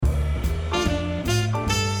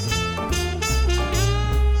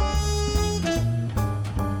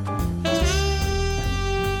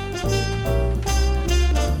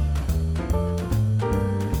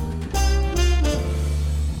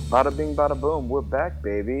Bada bing, bada boom. We're back,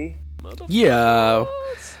 baby. Yeah.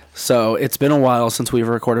 So it's been a while since we've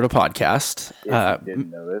recorded a podcast. If you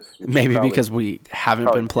didn't know this. Maybe because we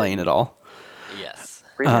haven't been playing at all. Yes.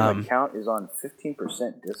 Premium account is on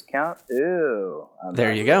 15% discount. Ew.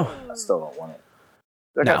 There you go. I still don't want it.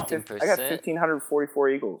 I No. got 1,544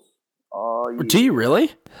 Eagles. Oh, yeah. Do you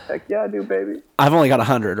really? Heck yeah, I do, baby. I've only got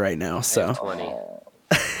 100 right now. So 20.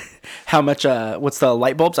 how much? What's the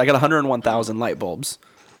light bulbs? I got 101,000 light bulbs.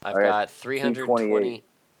 I've I got got 320. 228.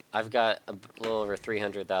 I've got a little over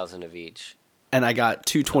 300,000 of each. And I got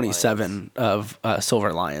 227 of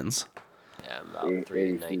Silver Lions. Yeah, I'm about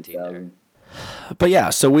 319 there. 83,000. But yeah,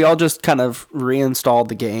 so we all just kind of reinstalled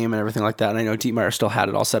the game and everything like that. And I know Dietmar still had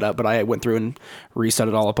it all set up, but I went through and reset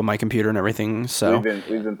it all up on my computer and everything. So We've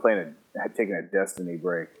been taking a Destiny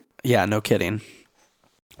break. yeah, no kidding.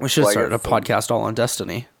 We should Well, I start a guess- podcast all on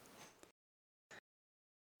Destiny.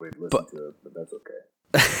 We'd listen to it, but that's okay.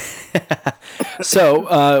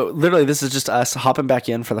 So literally, this is just us hopping back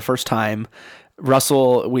in for the first time.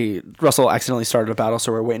 Russell accidentally started a battle,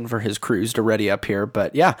 so we're waiting for his crews to ready up here.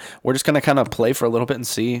 But yeah, we're just gonna kind of play for a little bit and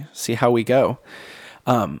see how we go.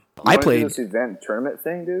 I played this event tournament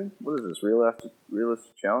thing, dude. What is this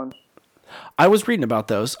realistic challenge? I was reading about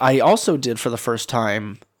those. I also did for the first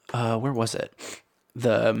time. Where was it?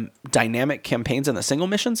 The dynamic campaigns and the single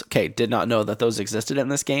missions. Okay, did not know that those existed in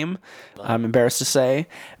this game. I'm embarrassed to say,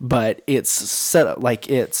 but it's set up like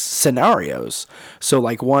it's scenarios. So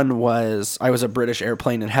like one was I was a British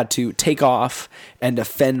airplane and had to take off and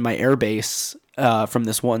defend my airbase from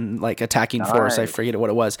this one like attacking force. I Nice. forget what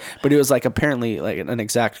it was, but it was like apparently like an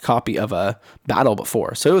exact copy of a battle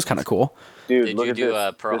before. So it was kind of cool. Dude, Did look you at do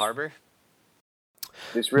this. Pearl Harbor?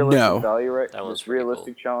 This realistic No. value That one's this pretty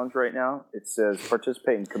realistic challenge right now. It says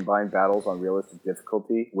participate in combined battles on realistic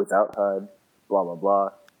difficulty without HUD, blah blah blah,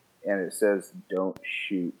 and it says don't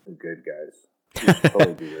shoot the good guys. You should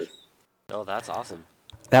totally do this. Oh, that's awesome.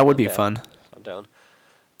 That would be Okay. fun. I'm down.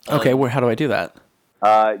 Okay, how do I do that?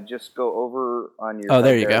 Just go over on your Oh,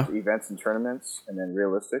 there you go. events and tournaments, and then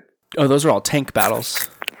realistic. Oh, those are all tank battles.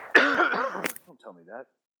 Don't tell me that.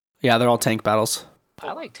 Yeah, they're all tank battles.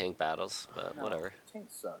 I like tank battles, but whatever. Tank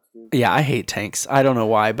sucks, dude. Yeah, I hate tanks. I don't know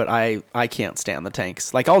why, but I can't stand the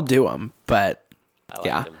tanks. Like, I'll do them, but I like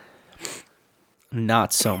Yeah. them.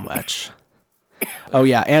 not so much. Oh,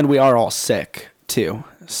 yeah, and we are all sick, too.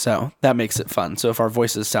 So that makes it fun. So if our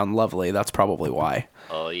voices sound lovely, that's probably why.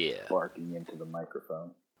 Oh, yeah. Barking into the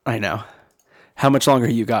microphone. I know. How much longer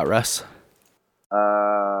you got, Russ?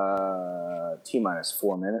 T-minus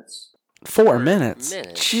 4 minutes. 4 minutes.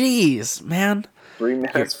 minutes. Jeez, man. 3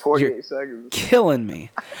 minutes, You're- 48 seconds. Killing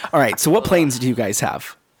me. All right, so what planes do you guys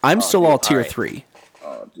have? I'm still all tier all right. 3.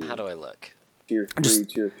 Oh, dude. How do I look? Tier 3,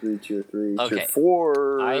 tier 3, tier 3, Okay. tier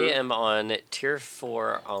 4. I am on tier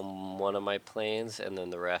 4 on one of my planes, and then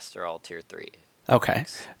the rest are all tier 3. Okay.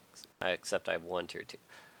 Except I have one tier 2.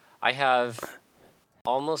 I have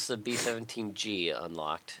almost the B-17G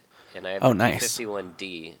unlocked, and I have Oh, the nice.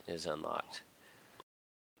 B-51D is unlocked.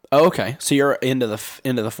 Oh, okay. So you're into the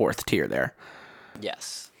 4th tier there.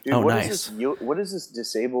 Yes. Dude, Oh, what nice. is this, what is this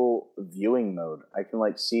disable viewing mode? I can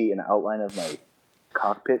like see an outline of my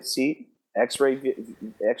cockpit seat. X-ray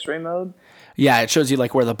mode. Yeah, it shows you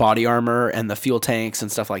like where the body armor and the fuel tanks and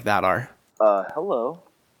stuff like that are. Hello.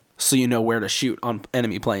 So you know where to shoot on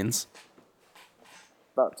enemy planes.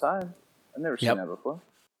 About time. I've never seen Yep. that before.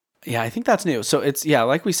 Yeah, I think that's new. So it's, yeah,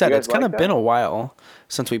 like we said, You guys it's kind of like been that? a while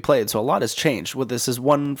since we played. So a lot has changed. Well, this is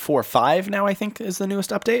 1.45 now, I think, is the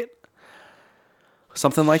newest update.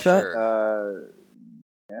 Something like that. Sure.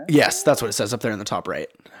 Yes, that's what it says up there in the top right.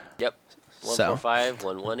 Yep. So-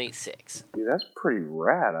 145-1186. Dude, that's pretty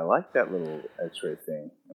rad. I like that little X-ray thing.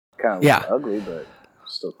 Kind of Yeah. ugly, but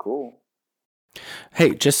still cool.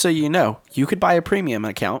 Hey, just so you know, you could buy a premium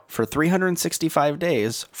account for 365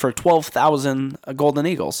 days for 12,000 golden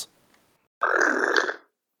eagles.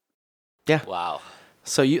 Yeah. Wow.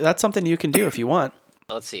 So that's something you can do if you want.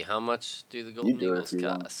 Let's see. How much do the Golden do it Eagles if you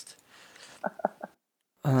want. cost?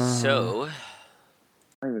 Uh, So, I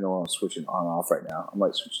don't even know what I'm switching on and off right now. I'm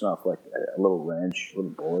like switching off like a little wrench,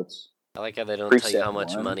 little bullets. I like how they don't tell you Preset how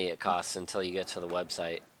much one. money it costs until you get to the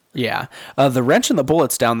website. Yeah. The wrench and the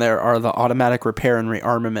bullets down there are the automatic repair and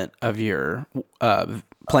rearmament of your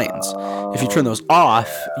planes. If you turn those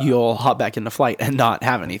off, you'll hop back into flight and not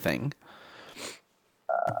have anything.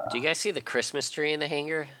 Do you guys see the Christmas tree in the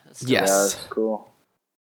hangar? That's Yes. Yeah, that's cool.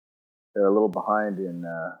 They're a little behind in.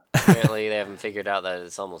 Apparently, they haven't figured out that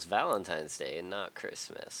it's almost Valentine's Day and not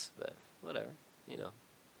Christmas. But whatever, you know.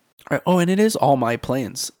 Oh, and it is all my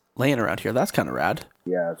planes. laying around here. That's kind of rad.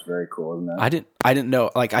 Yeah, it's very cool, isn't it? I didn't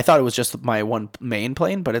know. Like, I thought it was just my one main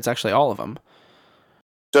plane, but it's actually all of them.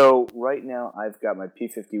 So right now I've got my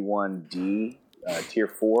P-51D Tier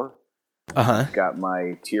 4. Uh-huh. I've got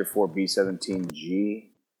my Tier 4 B-17G.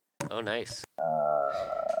 Oh, nice.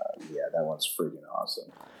 Yeah, that one's freaking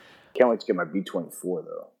awesome. Can't wait to get my B-24,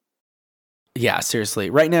 though. Yeah, seriously.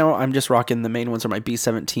 Right now, I'm just rocking the main ones are my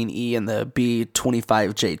B-17E and the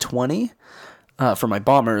B-25J20 for my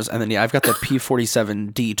bombers. And then, yeah, I've got the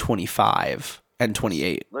P-47D25 and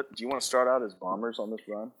 28. Do you want to start out as bombers on this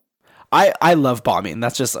run? I love bombing.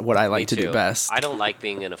 That's just what I like to Me do too. best. I don't like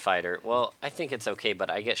being in a fighter. Well, I think it's okay,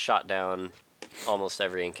 but I get shot down almost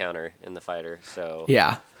every encounter in the fighter, so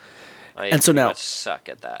Yeah. I And so pretty now- much suck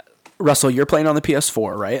at that. Russell, you're playing on the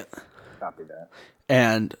PS4, right? Copy that.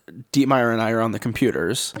 And Dietmar and I are on the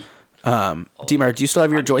computers. Dietmar, do you still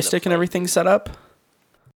have your I'm gonna joystick and play. everything set up?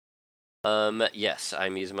 Yes,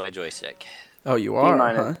 I'm using my joystick. Oh, you are,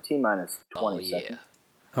 huh? T-minus 20 Oh yeah. seconds.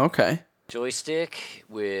 Okay. Joystick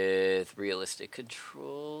with realistic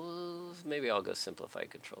controls. Maybe I'll go simplified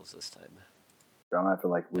controls this time. So I'm going to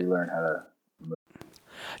have to, relearn how to...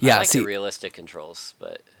 Yeah, I like see, the realistic controls,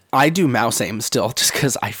 but I do mouse aim still just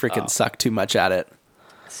because I freaking Oh. suck too much at it.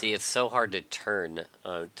 see, it's so hard to turn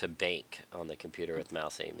to bank on the computer with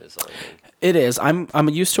mouse aim is the only thing. It is. I'm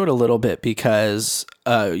used to it a little bit because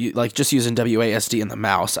just using WASD and the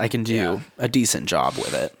mouse, I can do Yeah. a decent job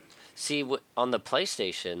with it. See, on the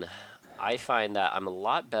PlayStation, I find that I'm a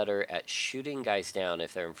lot better at shooting guys down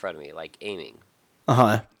if they're in front of me, like aiming,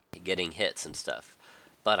 Uh-huh. getting hits and stuff.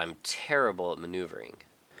 But I'm terrible at maneuvering.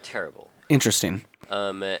 Terrible. Interesting.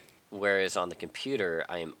 Whereas on the computer,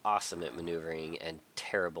 I am awesome at maneuvering and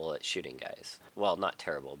terrible at shooting guys. Well, not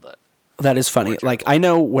terrible, but That is funny. More Like, I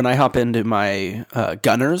know when I hop into my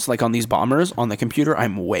gunners, like on these bombers, on the computer,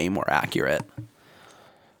 I'm way more accurate.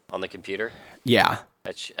 on the computer Yeah.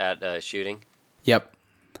 at shooting. Yep.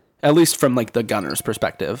 At least from, like, the gunner's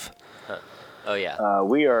perspective. Oh yeah.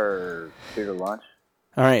 we are clear to launch.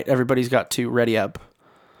 All right, everybody's got to ready up.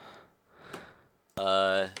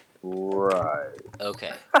 Right.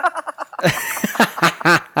 Okay.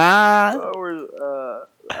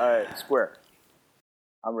 All right, square.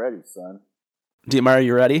 I'm ready, son. Dietmar, are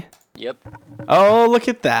you ready? Yep. Oh, look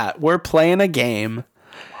at that. We're playing a game.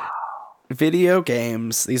 Video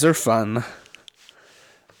games. These are fun.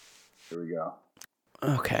 Here we go.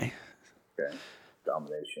 Okay. Okay.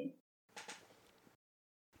 Domination.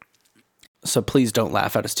 So please don't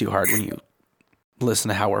laugh at us too hard when you listen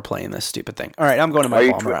to how we're playing this stupid thing. All right, I'm going to Are my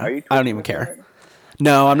you bomber. are you I don't even tweeting care. right?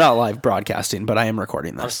 No, I'm not live broadcasting, but I am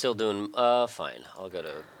recording I'm this. still doing fine. I'll go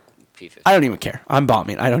to P50. I don't even care. I'm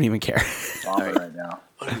bombing. I don't even care. Bombing right now.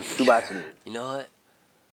 Two bats of it. You know what?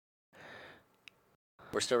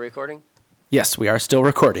 We're still recording? Yes, we are still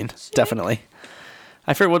recording. Definitely.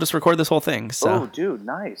 I figured we'll just record this whole thing. Oh, So, dude,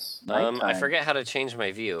 nice. I Nighttime. forget how to change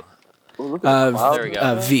my view. Oh, look at the cloud. There we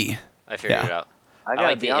go. V. I figured Yeah. it out. I I gotta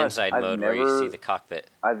like be the honest, inside I've mode where you see the cockpit.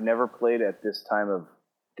 I've never played at this time of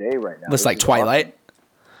day right now. This like is Twilight. awesome.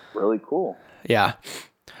 Really cool. Yeah.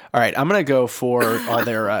 All right, I'm gonna go for all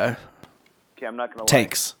their Okay, I'm not gonna lie.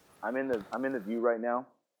 tanks. I'm in the view right now,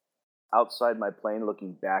 outside my plane,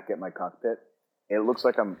 looking back at my cockpit. It looks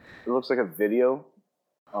like a video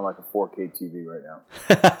on like a 4K TV right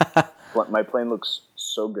now. But my plane looks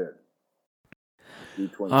so good.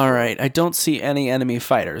 B-22. All right, I don't see any enemy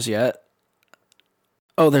fighters yet.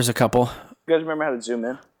 Oh, there's a couple. You guys remember how to zoom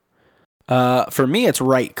in? For me, it's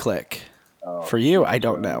right click. Oh, For you, I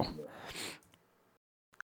don't know.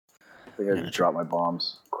 I think I just dropped my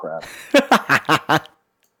bombs. Crap.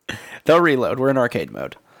 They'll reload. We're in arcade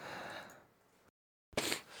mode.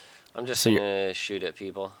 I'm just So you're- gonna shoot at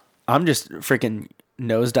people. I'm just freaking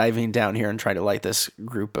nosediving down here and try to light this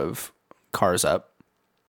group of cars up.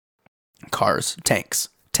 Tanks.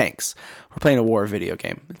 We're playing a war video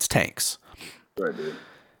game. It's tanks. Right, dude.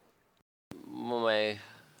 My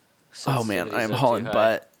Oh man, I am sensitivities are hauling too high.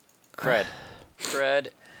 butt. Cred.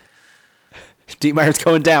 Dietmar's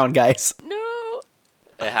going down, guys. No.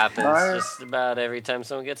 It happens Fire. just about every time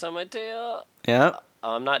someone gets on my tail. Yeah.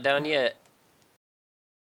 I'm not down yet.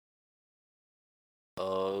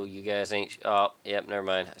 Oh, you guys ain't. Oh, yep. Never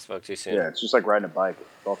mind. I spoke too soon. Yeah, it's just like riding a bike.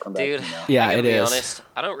 It's all come back Dude, to me now. Yeah, I gotta it be is. honest.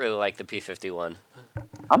 I don't really like the P51.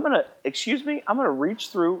 Excuse me, I'm gonna reach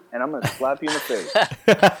through and I'm gonna slap you in the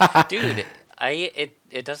face. Dude,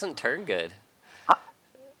 it doesn't turn good.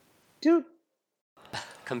 Dude,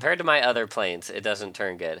 Compared to my other planes, it doesn't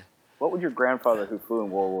turn good. what would your grandfather who flew in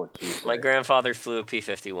World War II say? My grandfather flew a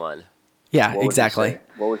P51. Yeah, What would he exactly. say?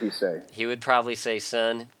 What would he say? He would probably say,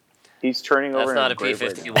 son, He's turning that's over not a in his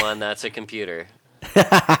grave right now. P51, that's a computer.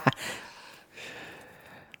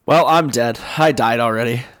 Well, I'm dead. I died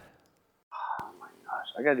already. Gosh,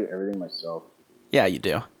 I gotta do everything myself. Yeah, you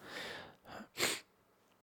do. All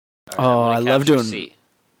right, Oh, I'm I gonna love capture doing- C.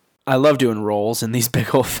 I love doing rolls in these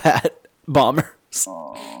big old fat bombers.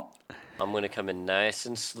 Oh, I'm gonna come in nice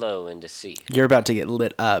and slow into C. You're about to get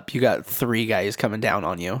lit up. You got 3 guys coming down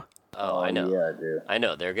on you. Oh, I know. Yeah, dude. I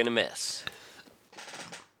know. They're gonna miss.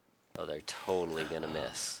 Oh, they're totally gonna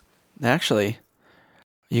miss. Actually,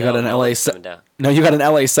 you No, got an no LA one's coming down. No, you got an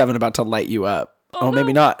LA7 about to light you up. Oh,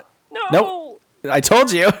 maybe not. No. Nope. I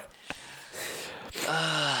told you.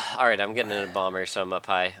 All right, I'm getting in a bomber, so I'm up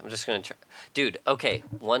high. I'm just gonna try. Dude, okay.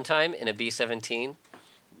 One time in a B-17,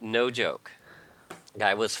 no joke,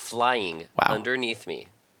 guy was flying Wow. underneath me.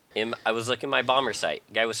 I was looking at my bomber sight.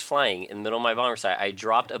 Guy was flying in the middle of my bomber sight. I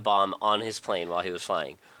dropped a bomb on his plane while he was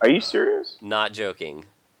flying. Are you serious? Not joking.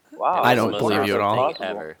 Wow. I It was don't the most believe you at awesome all. thing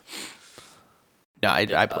ever. No, I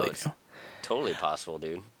Oh, believe it's you. Totally possible,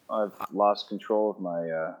 dude. I've lost control of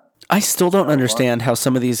my. I still don't understand how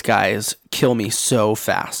some of these guys kill me so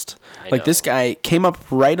fast. I Like this know. guy came up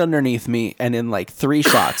right underneath me, and in like 3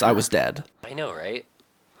 shots, I was dead. I know, right?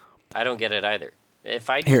 I don't get it either. If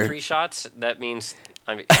I do Here. 3 shots, that means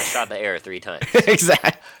I shot the air 3 times.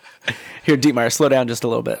 Exactly. Here, Dietmar, slow down just a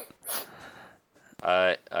little bit.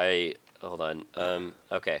 Hold on.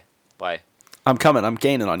 Okay. Why? I'm coming. I'm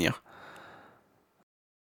gaining on you.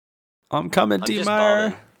 I'm coming, I'm just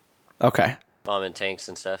Dietmar. bombing. Okay. Bombing tanks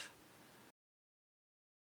and stuff.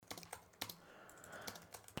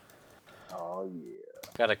 Oh yeah.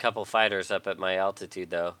 Got a couple fighters up at my altitude,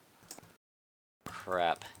 though.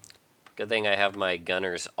 Crap. Good thing I have my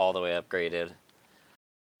gunners all the way upgraded.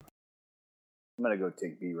 I'm gonna go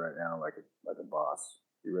take B right now, like a boss.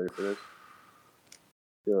 You ready for this?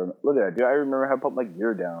 Dude, look at that, dude. I remember how to put my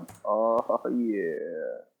gear down. Oh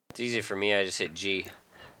yeah. It's easy for me. I just hit G.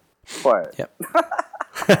 Quiet. Yep.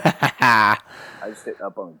 I just hit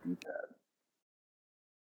up on the D-pad.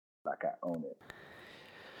 Like I own it.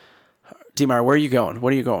 Dietmar, where are you going?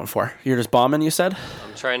 What are you going for? You're just bombing, you said?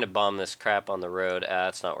 I'm trying to bomb this crap on the road.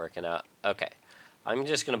 It's not working out. Okay. I'm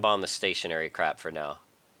just going to bomb the stationary crap for now.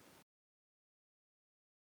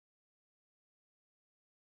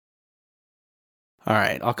 All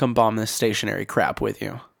right, I'll come bomb this stationary crap with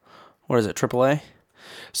you. What is it, AAA?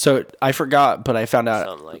 So I forgot, but I found out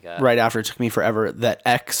Something like that. right after it took me forever that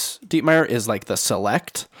X, Dietmar, is like the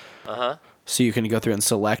select. Uh-huh. So you can go through and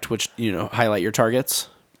select which, highlight your targets.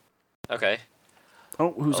 Okay.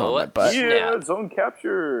 Oh, who's Oh, on my what? butt? Yeah, Snap. zone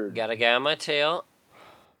captured. Got a guy on my tail.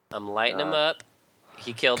 I'm lighting him up.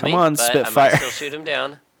 He killed Come me, on, but I Spitfire. might still shoot him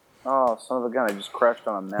down. Oh, son of a gun! I just crashed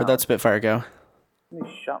on him now. Where'd that Spitfire go? He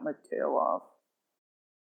shot my tail off.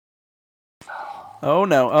 Oh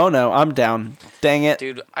no, I'm down. Dang it.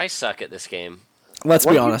 Dude, I suck at this game. Let's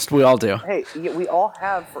What be do you- honest, we all do. Hey, yeah, we all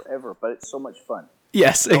have forever, but it's so much fun.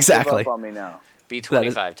 Yes, Don't exactly. Give up on me now.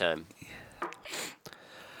 B25 time.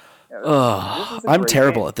 Yeah, Ugh, this is a I'm great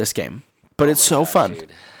terrible game. at this game, but it's Oh so my gosh, fun.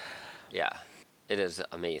 Dude. Yeah. It is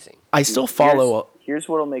amazing. I still follow. Here's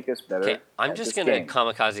what'll make us better. Okay, I'm at just this gonna game.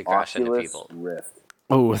 kamikaze crash into Oculus people. Rift.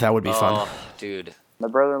 Oh, that would be Oh, fun. dude. My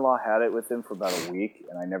brother-in-law had it with him for about a week,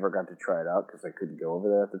 and I never got to try it out because I couldn't go over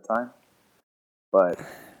there at the time. But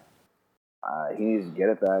he needs to get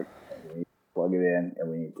it back, and we need to plug it in, and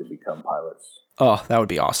we need to become pilots. Oh, that would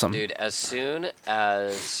be awesome. Dude, as soon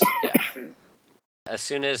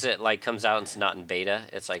as it like comes out and it's not in beta,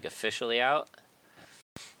 it's like officially out.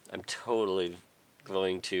 I'm totally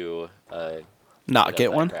going to Not get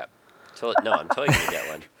that one. crap. No, I'm totally gonna get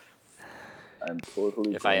one. I'm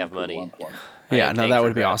totally If I going have to money. want one. I Yeah, am no, paying that for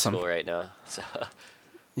would be grad awesome. school right now. So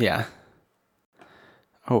Yeah.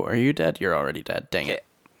 Oh, are you dead? You're already dead. Dang okay, it.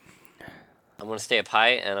 I'm gonna stay up high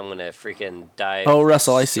and I'm gonna freaking dive. Oh,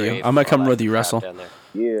 Russell, I see you. strafe I'm gonna all come that with you, crap Russell. down there.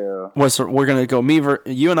 Yeah. We're gonna go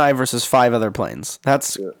you and I versus 5 other planes.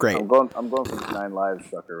 That's Yeah. great. I'm going for the 9 lives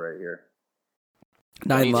sucker right here.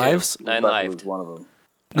 9 Me too. lives. 9 About to live. lose one of them.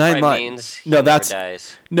 9 Probably lives. means he No, never that's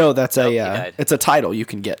dies. no, that's Nope, a he died. it's a title you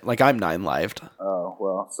can get. Like I'm 9 lived. Oh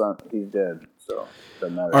well, son, he's dead. So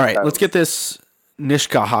doesn't matter. All right, That let's was- get this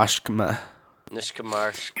Nishkahashkma.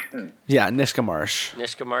 Nishkamarsk. Yeah, Nishkamarsh.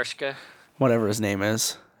 Nishkamarska. Whatever his name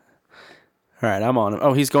is. All right, I'm on him.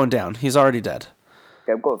 Oh, he's going down. He's already dead.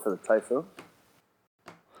 Okay, I'm going for the Typhoon.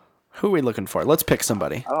 Who are we looking for? Let's pick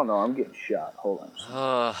somebody. I don't know. I'm getting shot. Hold on.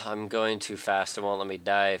 Oh, I'm going too fast. It won't let me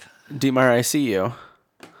dive. Dietmar, I see you.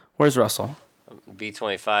 Where's Russell?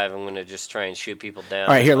 B-25. I'm gonna just try and shoot people down.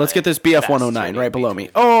 All right, here, with let's my get this BF fast 109 turning right below me.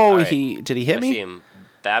 B-25. Oh, All right. did he hit I see me? him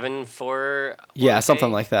babbing for. Yeah, 1K.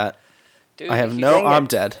 something like that. Dude, I have he's- no. Dang it. I'm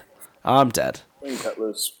dead. I'm dead. Wing cut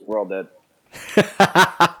loose. We're all dead.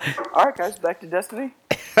 All right, guys, back to Destiny.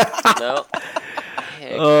 No.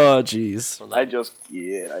 Heck, Oh, jeez. hold on. I just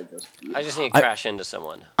need to crash into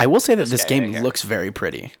someone. I will say that this guy game right here. looks very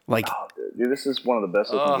pretty. Like, Oh, dude, this is one of the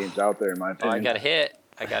best looking games out there, in my Oh, opinion. I got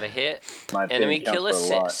a hit. My opinion Enemy counts kill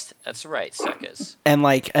for a lot. assist. That's right, suckers. and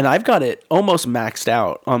I've got it almost maxed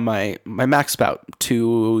out on my max's about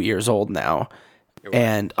 2 years old now,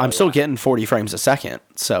 and I'm still getting 40 frames a second,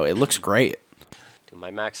 so it looks great. Dude,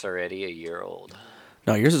 my Mac's already a year old.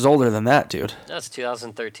 No, yours is older than that, dude. That's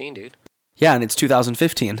 2013, dude. Yeah, and it's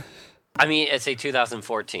 2015. I mean, it's a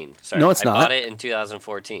 2014. Sorry. No, it's I not. bought it in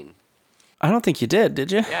 2014. I don't think you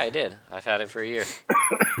did you? Yeah, I did. I've had it for a year.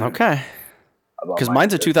 Okay. I bought Because mine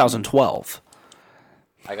mine's a at 2012.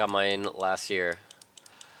 I got mine last year.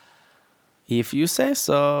 If you say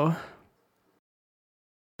so.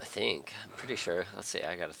 I think. I'm pretty sure. Let's see.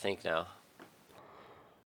 I gotta think now.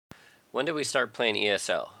 When did we start playing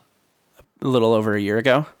ESO? A little over a year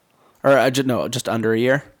ago. Or, just under a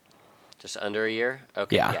year. Just under a year?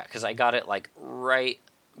 Okay, Yeah. because I got it like right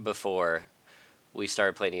before we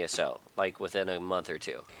started playing ESO, like within a month or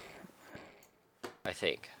two. I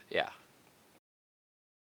think, yeah.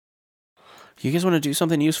 You guys want to do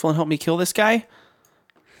something useful and help me kill this guy?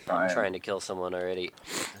 I'm trying to kill someone already.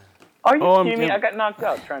 Are you Oh, I'm kidding me? getting- I got knocked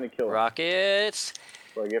out trying to kill him. Rockets!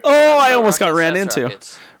 Oh, I almost got Rockets, ran that's into.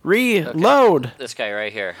 rockets. Reload. This guy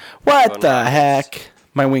right here. What Going the rockets. heck?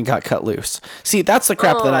 My wing got cut loose. See, that's the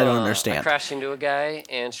crap that I don't I understand. crashed into a guy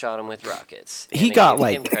and shot him with rockets. He And I got, gave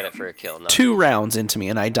like, him credit for a kill. Not 2 rounds into me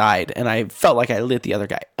and I died, and I felt like I lit the other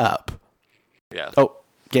guy up. yeah. Oh,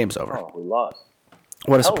 game's over. Oh, we lost.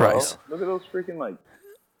 What a Hello. surprise. Look at those freaking,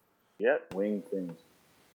 wing things.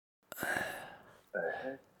 The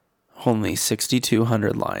heck? Only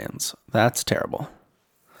 6,200 lions. That's terrible.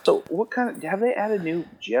 So, what kind of... Have they added new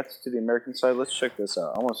jets to the American side? Let's check this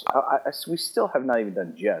out. We still have not even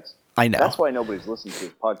done jets. I know. That's why nobody's listening to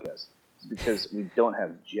this podcast. It's because we don't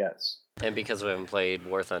have jets. And because we haven't played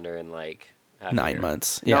War Thunder in like half a 9 year.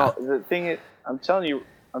 months. Yeah. No, the thing is, I'm telling you,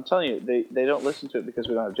 they don't listen to it because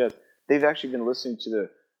we don't have jets. They've actually been listening to the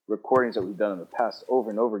recordings that we've done in the past over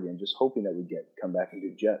and over again, just hoping that we come back and do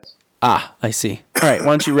jets. Ah, I see. All right, why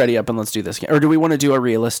don't you ready up and let's do this game? Or do we want to do a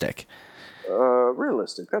realistic?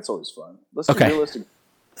 Realistic. That's always fun. Let's do Okay. realistic.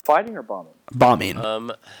 Fighting or bombing? Bombing. All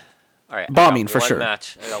right. I Bombing, got for one sure.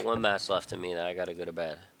 Match. I got one match left in me that I gotta go to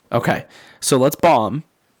bed. Okay. So let's bomb.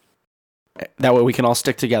 That way we can all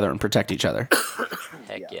stick together and protect each other.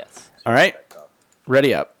 Heck yes. All right?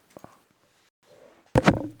 Ready up.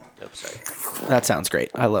 Oops, sorry. That sounds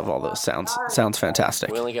great. I love all those sounds. Sounds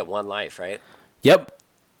fantastic. We only get one life, right? Yep.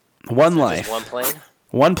 One Just life. one plane.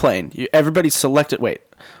 One plane. Everybody's selected. Wait.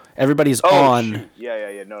 Everybody's Oh, on. shoot.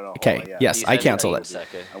 Yeah. No. hold Okay. on, yeah. Yes, I canceled it.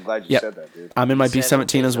 Second. I'm glad you Yep. said that, dude. I'm in my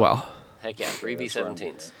B-17 as well. Heck yeah, 3 that's what I'm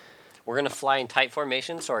doing, B-17s. We're gonna fly in tight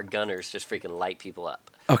formation so our gunners just freaking light people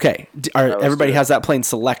up. Okay. let's Everybody do it. has that plane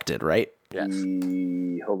selected, right? Yes.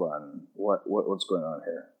 Hold on. What's going on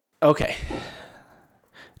here? Okay.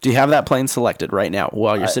 Do you have that plane selected right now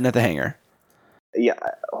while you're sitting at the hangar? Yeah,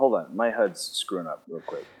 hold on. My HUD's screwing up real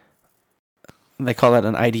quick. They call that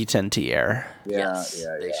an ID-10T error. Yes,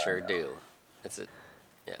 they sure do. It's a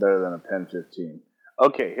Better than a Pen 15.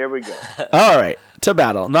 Okay, here we go. All right. To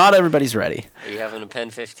battle. Not everybody's ready. Are you having a Pen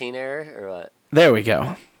 15 error or what? There we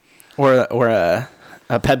go. Or a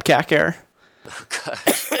PEBCAC error. Oh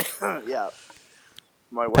god. Yeah.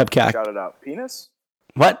 My wife Pepcac. shouted out penis.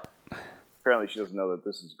 What? Apparently, she doesn't know that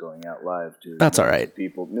this is going out live to That's all millions right. of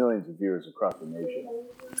people, millions of viewers across the nation.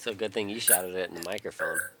 It's a good thing you shouted it in the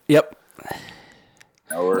microphone. Yep.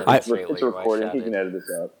 No, That's it's right, what your wife recording. He shouted. can edit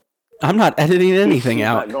this out. I'm not editing anything He's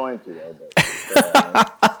out. not going to, though.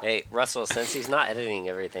 But, Hey, Russell, since he's not editing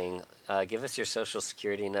everything, give us your social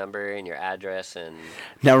security number and your address, and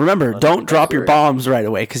Now remember, don't drop your weird. bombs right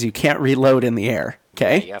away because you can't reload in the air. you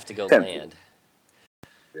Okay? have to go Ten. land.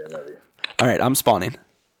 yeah, there we go. All right, I'm spawning.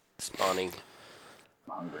 Spawning.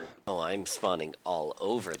 I'm hungry. Oh, I'm spawning all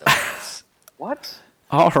over the place. What?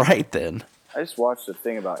 All right then. I just watched a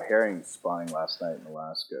thing about herring spawning last night in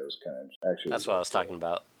Alaska. It was kind of actually. That's what I was talking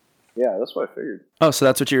about. Yeah, that's what I figured. Oh, so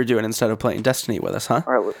that's what you were doing instead of playing Destiny with us, huh?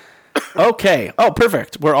 All right. Okay. Oh,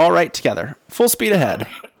 perfect. We're all right together. Full speed ahead.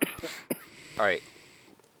 All right,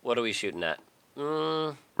 what are we shooting at?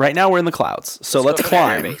 Right now we're in the clouds. So let's go for the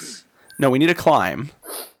air climb. base. No, we need to climb.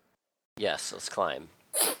 Yes, let's climb.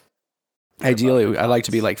 Ideally, I'd like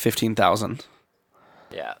to be like 15,000.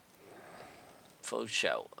 Yeah. Full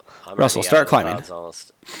show. I'm Russell, already start out of the climbing. clouds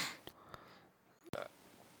almost.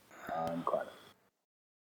 I'm climbing.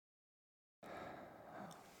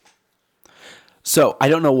 So I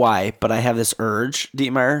don't know why, but I have this urge,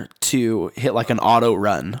 Dietmar, to hit like an auto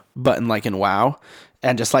run button like in WoW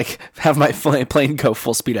and just like have my plane go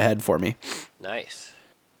full speed ahead for me. Nice.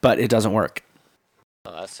 But it doesn't work.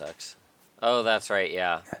 Oh, that sucks. Oh, that's right.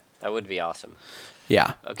 Yeah, that would be awesome.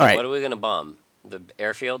 Yeah. Okay, All right. what are we gonna bomb? The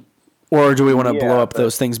airfield? Or do we want to Yeah, blow up but-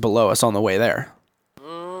 those things below us on the way there?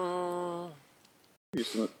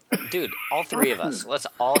 Dude, all three of us. Let's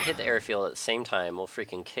all hit the airfield at the same time. We'll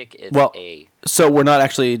freaking kick its Well, A. so we're not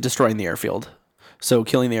actually destroying the airfield. So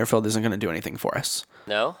killing the airfield isn't going to do anything for us.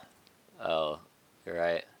 No? Oh, you're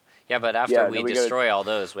right. Yeah, but after Yeah, we then we destroy all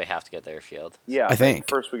those, we have to get the airfield. Yeah, I think.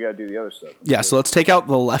 first we gotta do the other stuff. Yeah, so let's take out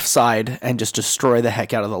the left side and just destroy the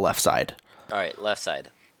heck out of the left side. All right, left side.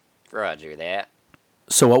 Roger that.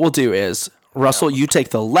 So what we'll do is, Russell, you take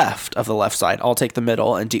the left of the left side. I'll take the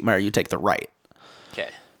middle, and Dietmar, you take the right. Okay.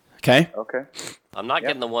 Okay? Okay. I'm not Yep.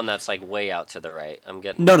 getting the one that's like way out to the right. I'm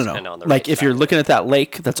getting No, just no, kinda no. on the Like, right if you're side. looking at that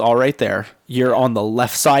lake, that's all right there. You're on the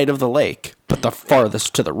left side of the lake, but the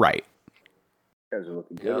farthest to the right. You guys are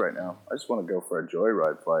looking good Yep. right now. I just want to go for a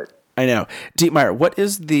joyride flight. I know. Dietmar, what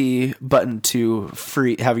is the button to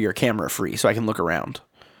have your camera free so I can look around?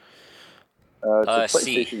 It's a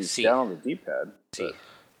C, PlayStation C. down on the D-pad. See.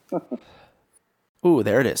 Ooh,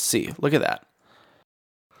 there it is. See, look at that.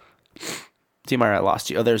 Dietmar, I lost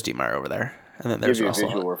you. Oh, there's Dietmar over there. And then Give there's you a Russell.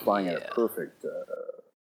 visual. We're flying in Yeah. a perfect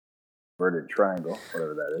inverted triangle,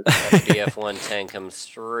 whatever that is. BF-110 comes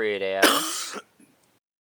straight at us.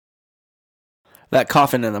 That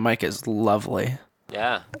coffin in the mic is lovely.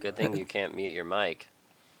 Yeah, good thing you can't mute your mic.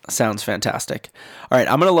 Sounds fantastic. All right,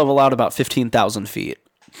 I'm going to level out about 15,000 feet.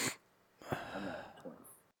 I'm at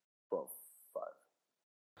 12, 5.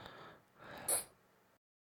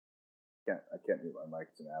 I can't mute my mic.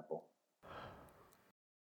 It's an Apple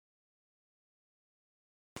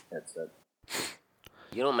headset.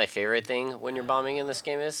 You know what my favorite thing when you're bombing in this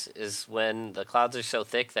game is when the clouds are so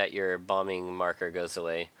thick that your bombing marker goes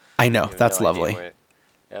away. I know, You have that's no idea lovely. where-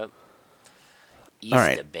 Yep. East All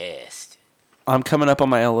right. the best. I'm coming up on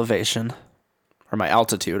my elevation, or my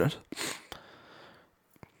altitude.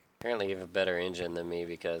 Apparently you have a better engine than me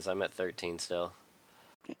because I'm at 13 still.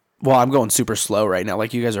 Well, I'm going super slow right now.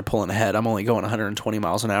 Like, you guys are pulling ahead. I'm only going 120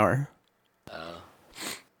 miles an hour.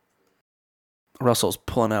 Russell's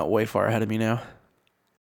pulling out way far ahead of me now.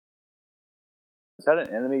 Is that an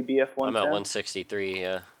enemy BF-110? I'm at 163,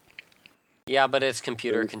 yeah. Yeah, but it's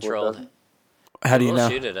computer controlled. 34,000? How do you Will know?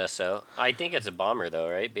 shoot at us, though. I think it's a bomber, though,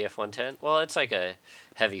 right? BF-110? Well, it's like a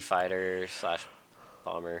heavy fighter /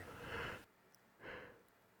 bomber.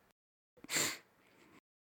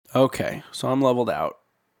 Okay, so I'm leveled out.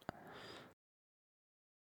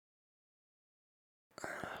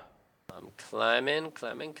 I'm climbing.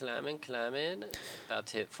 About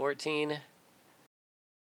to hit 14.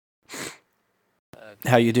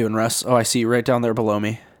 How you doing, Russ? Oh, I see you right down there below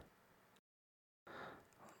me.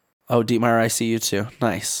 Oh, Dietmar, I see you too.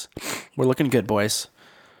 Nice. We're looking good, boys.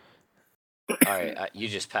 All right, you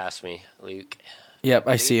just passed me, Luke. Yep,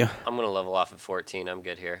 I see you. I'm gonna level off at 14. I'm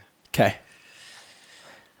good here. Okay.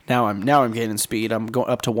 Now I'm gaining speed. I'm going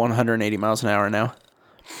up to 180 miles an hour now.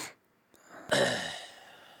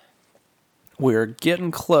 We're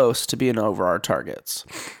getting close to being over our targets.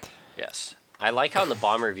 Yes. I like how in the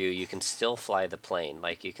bomber view you can still fly the plane.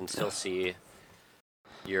 Like you can still see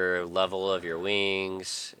your level of your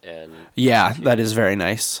wings and Yeah, that is very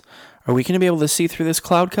nice. Are we going to be able to see through this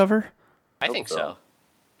cloud cover? I think so. so.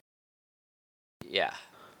 Yeah.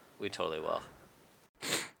 We totally will.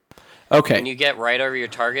 Okay. When you get right over your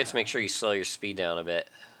targets, make sure you slow your speed down a bit.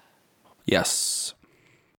 Yes.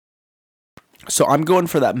 So I'm going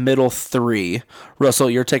for that middle 3. Russell,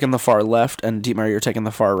 you're taking the far left, and Dietmar, you're taking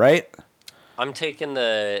the far right. I'm taking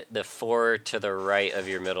the 4 to the right of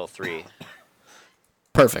your middle 3.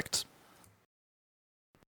 Perfect.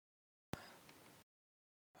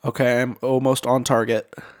 Okay, I'm almost on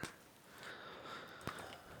target.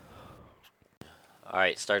 All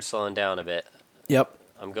right, start slowing down a bit. Yep.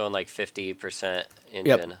 I'm going like 50%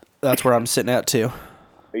 engine. Yep. That's where I'm sitting at too.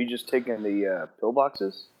 Are you just taking the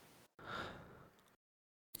pillboxes?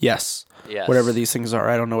 Yes. Yes. Whatever these things are.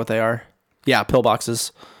 I don't know what they are. Yeah,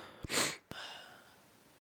 pillboxes.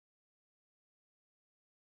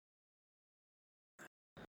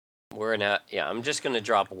 We're not. Yeah, I'm just gonna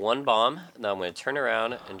drop one bomb. Now I'm gonna turn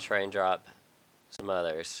around and try and drop some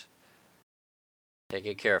others. Take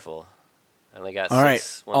it careful. I only got All right.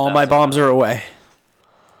 six. All my 1,000 bombs are away.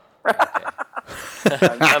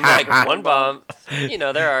 I'm like one bomb. You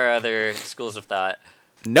know, there are other schools of thought.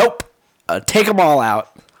 Nope. Take them all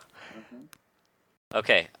out.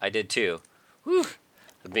 Okay, I did 2. Whew.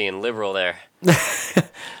 Being liberal there.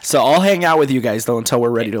 So I'll hang out with you guys though until we're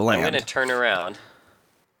ready to land. I'm gonna turn around,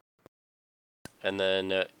 and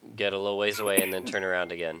then get a little ways away, and then turn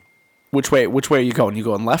around again. Which way are you going? You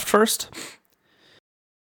going left first?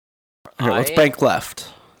 Here, let's bank left.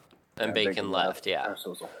 I'm banking left, yeah.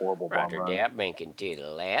 So it's a horrible bomb Roger run. that, banking to the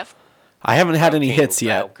left. I haven't had any hits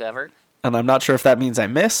yet, Cover. and I'm not sure if that means I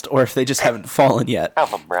missed or if they just haven't fallen yet.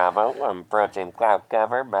 Alpha Bravo, I'm approaching cloud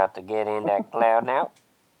cover, about to get in that cloud now.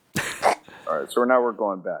 All right, so now we're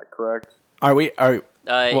going back, correct? Are we? Well,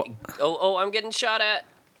 I'm getting shot at.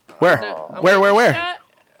 where? I'm Where? getting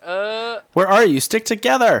shot. Where are you? Stick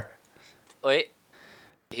together. Wait.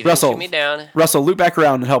 He didn't Russell. shoot me down. Russell, loop back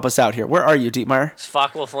around and help us out here. Where are you, Dietmar? It's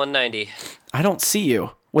Focke-Wulf 190. I don't see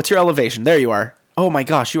you. What's your elevation? There you are. Oh my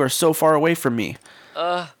gosh, you are so far away from me.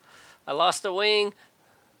 I lost a wing.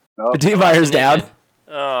 Oh, Dietmar's down.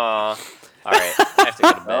 Oh. All right. I have to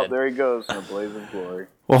go to oh, bed. there he goes in a blaze of glory.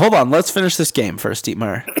 Well, hold on. Let's finish this game first,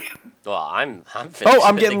 Dietmar. Well, I'm finished. Oh,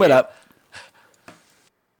 I'm with getting the lit game. up.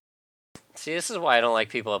 See, this is why I don't like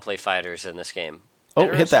people that play fighters in this game. Oh,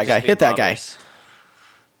 Everyone hit that should guy. just be Hit that guy. bombers.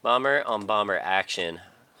 Bomber on bomber action.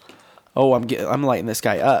 Oh, I'm lighting this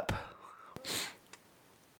guy up. It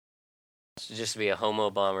should just be a homo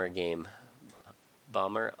bomber game.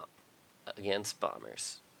 Bomber against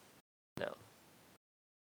bombers. No.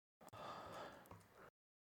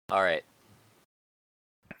 All right.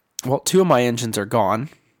 Well, 2 of my engines are gone.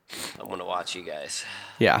 I'm gonna watch you guys.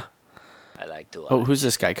 Yeah. I like to watch. Oh, who's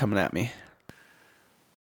this guy coming at me?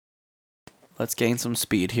 Let's gain some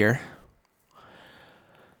speed here.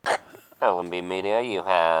 LMB Media, you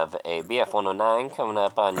have a BF-109 coming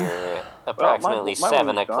up on your approximately my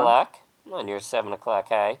 7 wing's gone. o'clock. On your 7 o'clock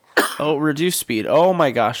high. Oh, reduce speed. Oh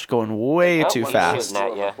my gosh, going way too he's fast.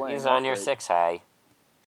 shooting at you. He's on your 6 high.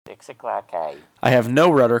 6 o'clock high. I have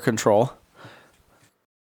no rudder control.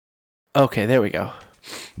 Okay, there we go.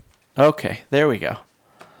 Okay, there we go.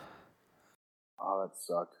 Oh, that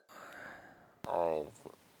sucked.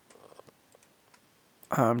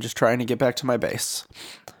 I'm just trying to get back to my base.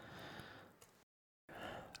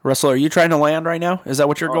 Russell, are you trying to land right now? Is that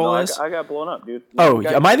what your goal is? I got blown up, dude. Oh,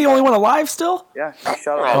 am I the only one alive still? Yeah, you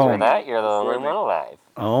shot Roger up. Oh. that, you're the only one alive.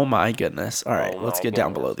 Oh my goodness. All right, Oh let's my get down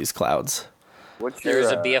goodness. below these clouds. What's your,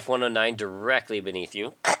 There's a BF-109 directly beneath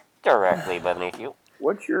you. Directly beneath you.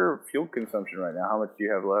 What's your fuel consumption right now? How much do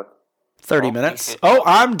you have left? 30 Oh, minutes. you should- Oh,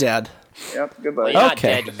 I'm dead. Yep, goodbye. Well, you're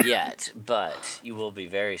Okay. not dead yet, but you will be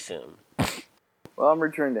very soon. Well, I'm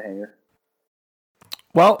returning to hangar.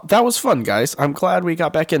 Well, that was fun, guys. I'm glad we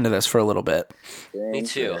got back into this for a little bit. Me Thank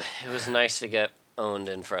too. you. It was nice to get owned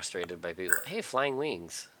and frustrated by people. Hey, flying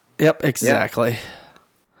wings. Yep, exactly.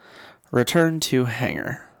 Return to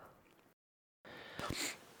hangar.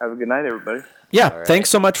 Have a good night, everybody. Yeah, All right. thanks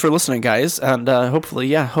so much for listening, guys. And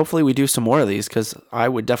hopefully we do some more of these because I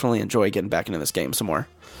would definitely enjoy getting back into this game some more.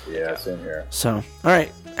 Yeah, same here. So, all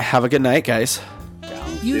right. Have a good night, guys.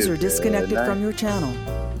 User Good disconnected night. from your channel.